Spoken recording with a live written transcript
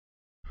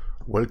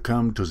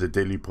Welcome to the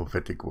Daily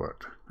Prophetic Word.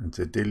 And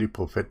the Daily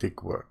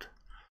Prophetic Word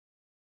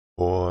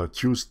for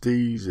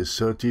Tuesday, the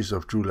 30th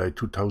of July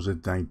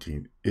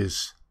 2019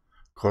 is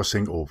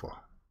crossing over.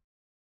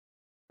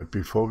 But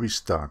before we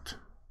start,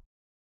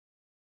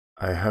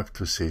 I have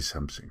to say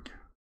something.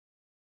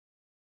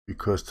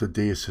 Because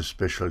today is a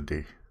special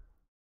day.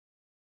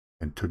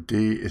 And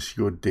today is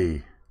your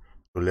day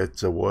to let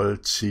the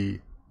world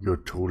see your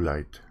true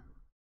light.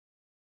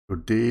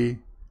 Today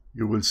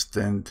you will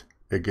stand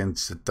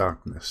against the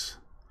darkness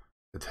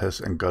that has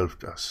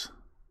engulfed us.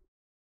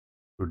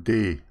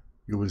 Today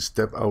you will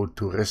step out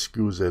to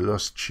rescue the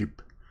lost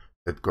sheep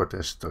that got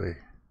astray.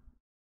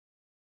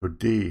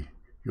 Today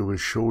you will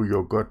show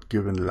your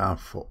God-given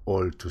love for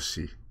all to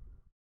see.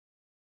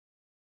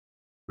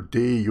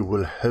 Today you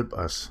will help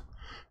us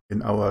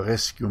in our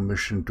rescue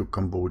mission to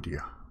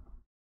Cambodia,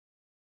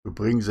 to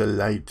bring the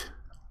light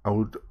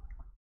out,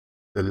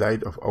 the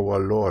light of our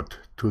Lord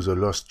to the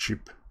lost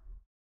sheep,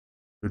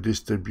 to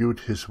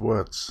distribute His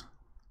words,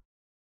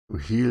 to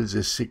heal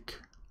the sick,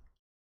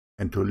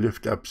 and to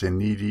lift up the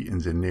needy in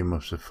the name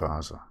of the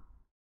Father.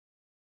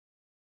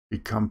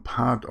 Become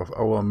part of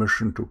our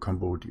mission to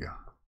Cambodia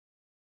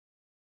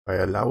by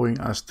allowing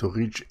us to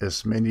reach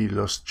as many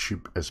lost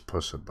sheep as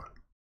possible.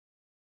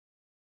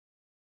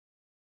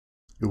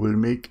 You will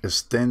make a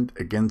stand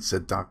against the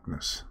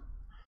darkness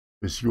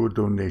with your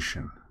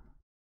donation,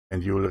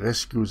 and you will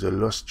rescue the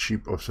lost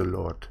sheep of the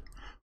Lord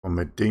from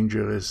a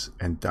dangerous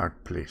and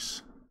dark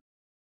place.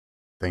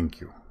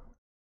 Thank you.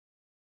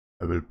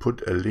 I will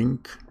put a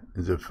link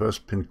in the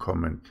first pinned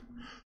comment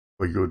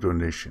for your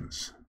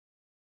donations.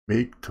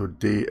 Make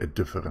today a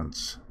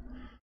difference.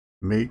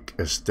 Make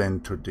a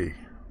stand today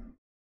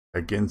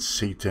against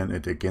Satan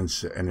and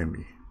against the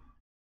enemy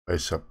by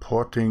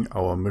supporting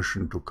our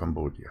mission to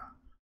Cambodia.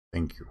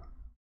 Thank you.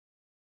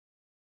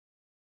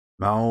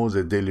 Now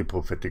the Daily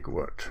Prophetic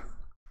Word.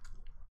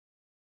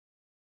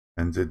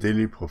 And the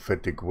Daily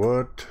Prophetic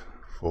Word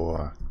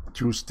for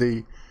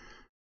Tuesday,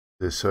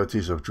 the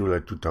 30th of July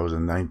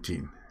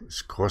 2019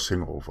 is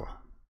crossing over.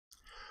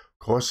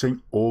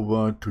 Crossing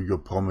over to your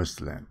promised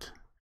land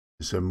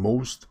is the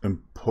most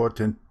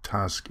important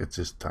task at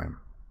this time.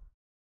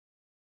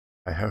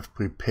 I have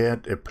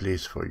prepared a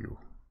place for you.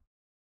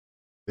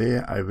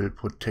 There I will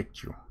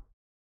protect you,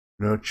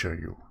 nurture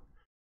you,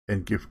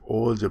 and give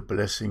all the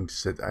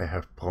blessings that I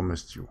have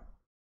promised you.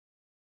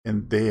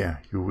 And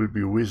there you will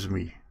be with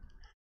me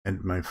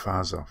and my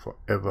Father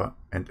forever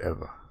and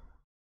ever.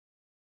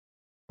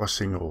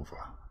 Crossing over.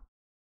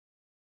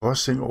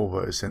 Crossing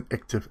over is an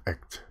active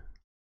act,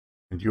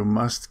 and you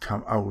must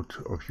come out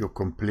of your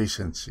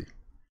complacency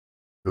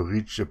to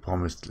reach the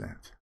promised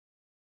land.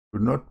 Do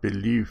not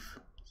believe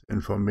the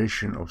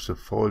information of the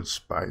false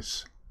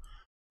spies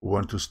who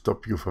want to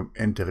stop you from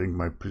entering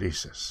my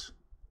places.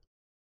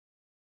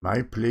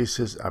 My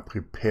places are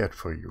prepared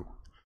for you,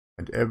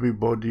 and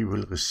everybody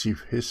will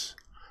receive his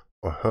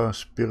or her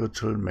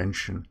spiritual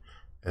mansion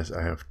as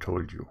I have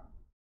told you.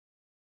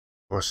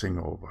 Crossing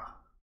over.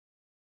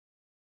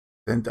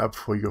 Stand up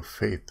for your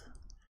faith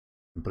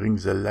and bring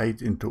the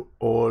light into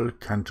all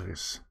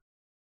countries,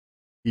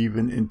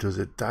 even into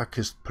the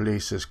darkest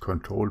places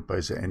controlled by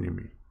the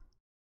enemy.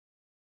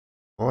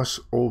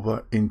 Cross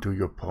over into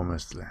your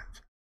promised land.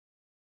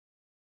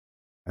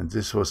 And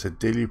this was a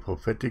daily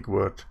prophetic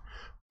word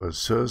for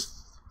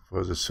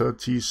the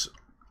 30th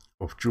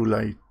of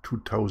July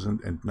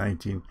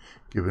 2019,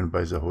 given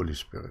by the Holy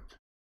Spirit.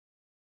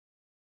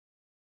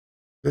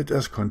 Let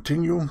us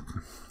continue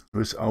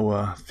with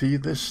our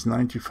thesis,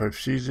 95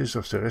 Theses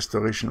of the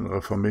Restoration and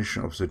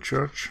Reformation of the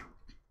Church.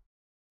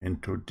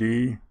 And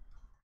today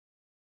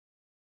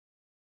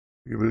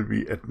we will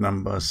be at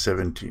number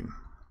 17.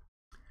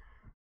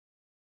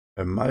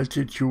 A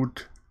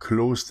multitude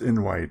clothed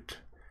in white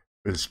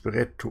will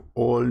spread to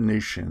all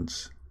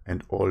nations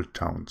and all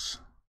towns.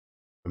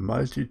 A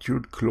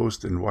multitude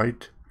clothed in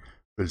white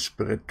will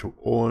spread to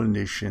all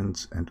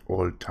nations and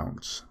all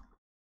towns.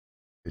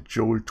 The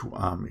Joel 2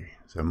 army,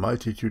 the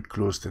multitude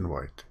clothed in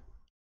white.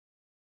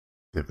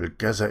 They will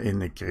gather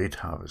in a great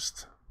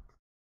harvest.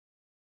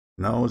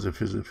 Now the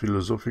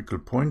philosophical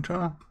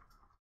pointer.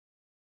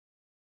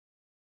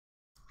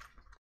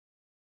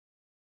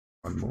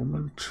 One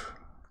moment.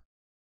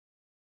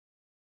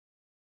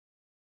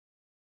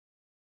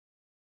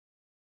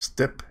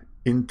 Step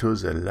into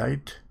the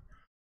light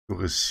to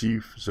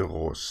receive the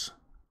rose.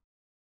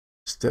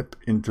 Step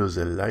into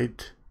the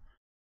light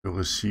to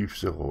receive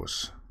the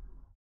rose.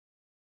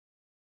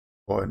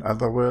 Or in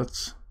other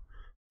words,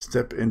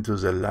 step into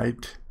the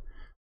light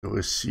to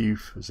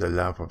receive the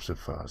love of the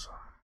Father.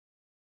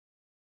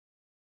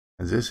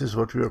 And this is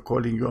what we are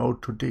calling you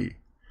out today.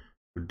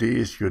 Today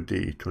is your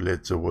day to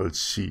let the world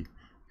see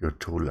your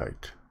true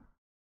light.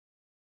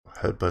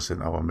 Help us in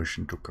our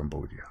mission to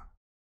Cambodia.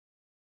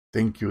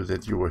 Thank you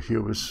that you were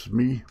here with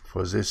me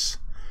for this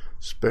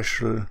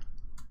special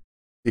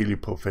daily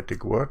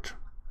prophetic word.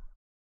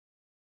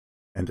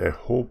 And I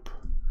hope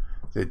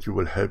that you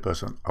will help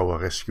us on our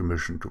rescue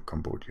mission to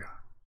Cambodia.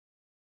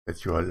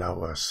 That you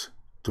allow us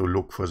to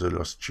look for the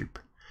lost sheep,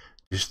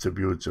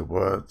 distribute the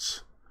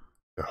words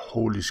the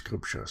Holy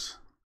Scriptures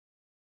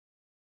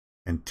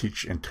and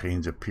teach and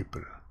train the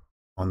people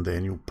on their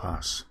new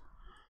path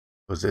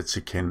so that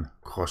they can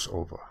cross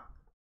over.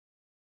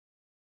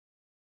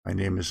 My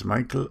name is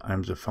Michael.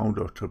 I'm the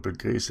founder of Triple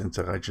Grace and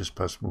the Righteous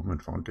Path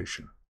Movement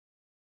Foundation.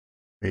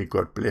 May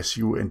God bless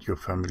you and your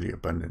family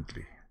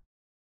abundantly.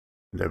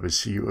 And I will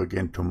see you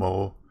again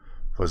tomorrow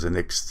for the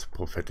next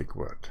prophetic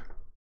word.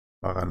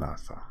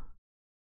 Maranatha.